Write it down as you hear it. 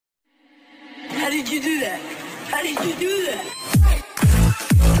did you do that? How did you do that?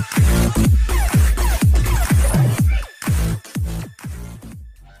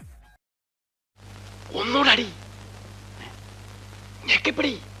 ഒന്നൂടടി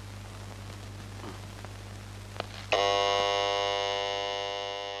ഞെക്കിപ്പിടി.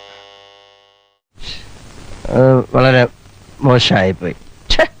 വളരെ മോശമായിപ്പോയി.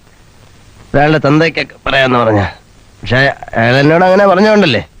 ഒരാളുടെ തന്തയ്ക്കൊക്കെ പറയാന്ന് പറഞ്ഞ, പക്ഷെ അയാൾ എന്നോട് അങ്ങനെ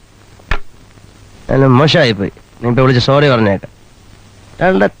പറഞ്ഞോണ്ടല്ലേ മോശമായിപ്പോയി. നീ ഇപ്പൊ വിളിച്ച് സോറി പറഞ്ഞേക്കാം.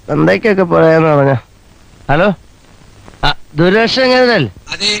 ഒരാളുടെ തന്തയ്ക്കൊക്കെ പറയാന്ന് പറഞ്ഞ. ഹലോ, ദുരേഷൻ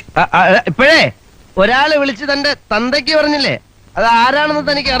ഇപ്പോഴേ ഒരാള് വിളിച്ച് തന്റെ തന്തയ്ക്ക് പറഞ്ഞില്ലേ, അത് ആരാണെന്ന്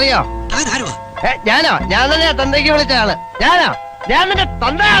തനിക്ക് അറിയാം? ഞാനോ? ഞാൻ തന്നെയാ തന്തയ്ക്ക് വിളിച്ച ആള്. ഞാനോ? ഞാൻ നിന്റെ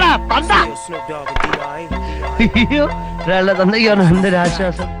തന്തയാടാ, തന്ത. അയ്യോ, ഒരാളുടെ തന്തയ്ക്ക് പറഞ്ഞു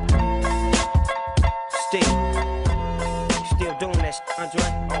എന്തൊരാശ്വാസം.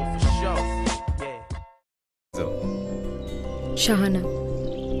 ഷഹന,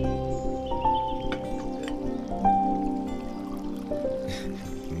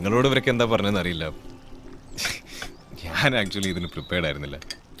 നിങ്ങളോട് ഇവരൊക്കെ എന്താ പറഞ്ഞതെന്ന് അറിയില്ല. ഞാൻ ആക്ച്വലി ഇതിന് പ്രിപ്പയർഡ് ആയിരുന്നില്ല.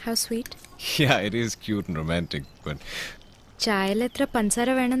 How sweet. Yeah, it is cute and romantic, but ചായയിൽ എത്ര പഞ്ചസാര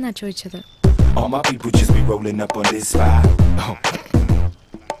വേണമെന്നാ ചോദിച്ചത്. All my people just be rolling up on this spot. oh.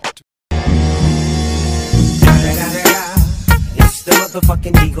 It's the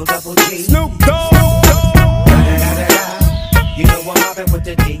motherfucking Eagle Double G. Snoop Dogg. You know I'm mobbing with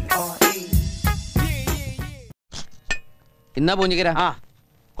the D.R.E. ഇന്നാ പൂഞ്ഞിക്കര.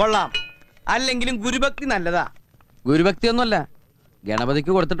 കൊള്ളാം. അല്ലെങ്കിലും ഗുരുഭക്തി നല്ലതാ. ഗുരുഭക്തി ഒന്നുമല്ല,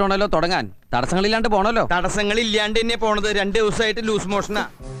 ഗണപതിക്ക് കൊടുത്തിട്ടുണ്ടല്ലോ തുടങ്ങാൻ. തടസ്സങ്ങളില്ലാണ്ട് പോണല്ലോ. തടസ്സങ്ങളില്ലാണ്ട് തന്നെ പോണത്. 2 ദിവസമായിട്ട് ലൂസ് മോഷനാ.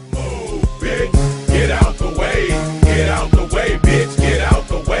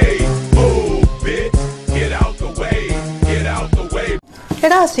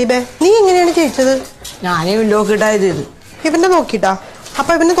 എടാ ഹസീബേ, നീ എങ്ങനെയാണ് ജയിച്ചത്? ഞാനേ ലോക്കിട്ടായത് ഇത്. ഇവന്റെ നോക്കിട്ടാ?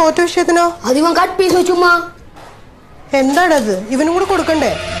 അപ്പൊ ഇവന് തോറ്റ വിഷയത്തിനോ? അധികം കട്ട് പീസ് വെച്ചുമ്മാ. എന്താണത്? ഇവനും കൂടെ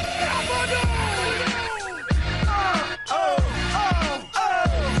കൊടുക്കണ്ടേ?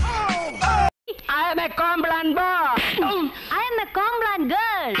 I am a Comblan boy. I am a Comblan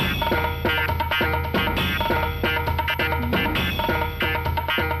girl.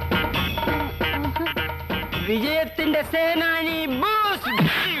 വിജയത്തിന്റെ സേനാനി booze.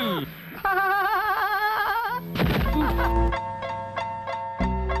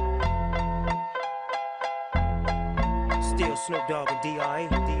 Still Snoop Dogg and D.R.E.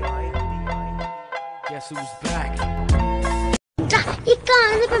 Guess who's back? ഈ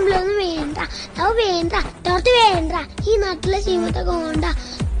കാണുന്ന പെമ്പിളൊന്നും വേണ്ട, വേണ്ട, തോർത്ത് വേണ്ട, ഈ നാട്ടിലെ ജീവിതമൊക്കെ വേണ്ട,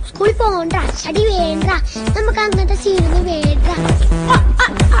 സ്കൂളിൽ പോകണ്ട, സ്റ്റഡി വേണ്ട, നമുക്ക് അങ്ങനത്തെ സീനൊന്നും വേണ്ട.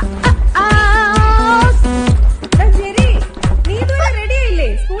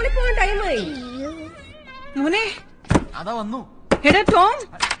 സ്കൂളിൽ പോകാൻ ടൈമായി. മോനെ അതാ വന്നു. എടാ ടോം,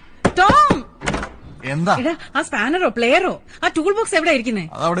 ടോം. എന്താ? എടാ ആ സ്പാനറോ പ്ലെയറോ ആ ടൂൾ ബോക്സ് എവിടെ ഇരിക്കുന്നേ?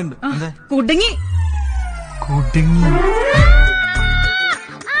 അതവിടെ ഉണ്ട്. കുടുങ്ങി.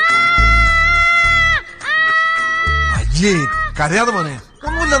 അയ്യേ, കരയാതെ മോനെ,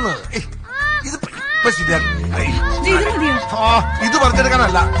 ഒന്നുമില്ലെന്ന്. ഇത്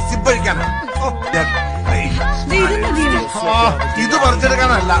പറിച്ചെടുക്കാനല്ല, സിബ് കഴിക്കാനാ. ഇത്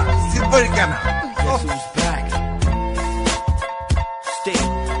പറിച്ചെടുക്കാനല്ല, സിബ് കഴിക്കാനാ.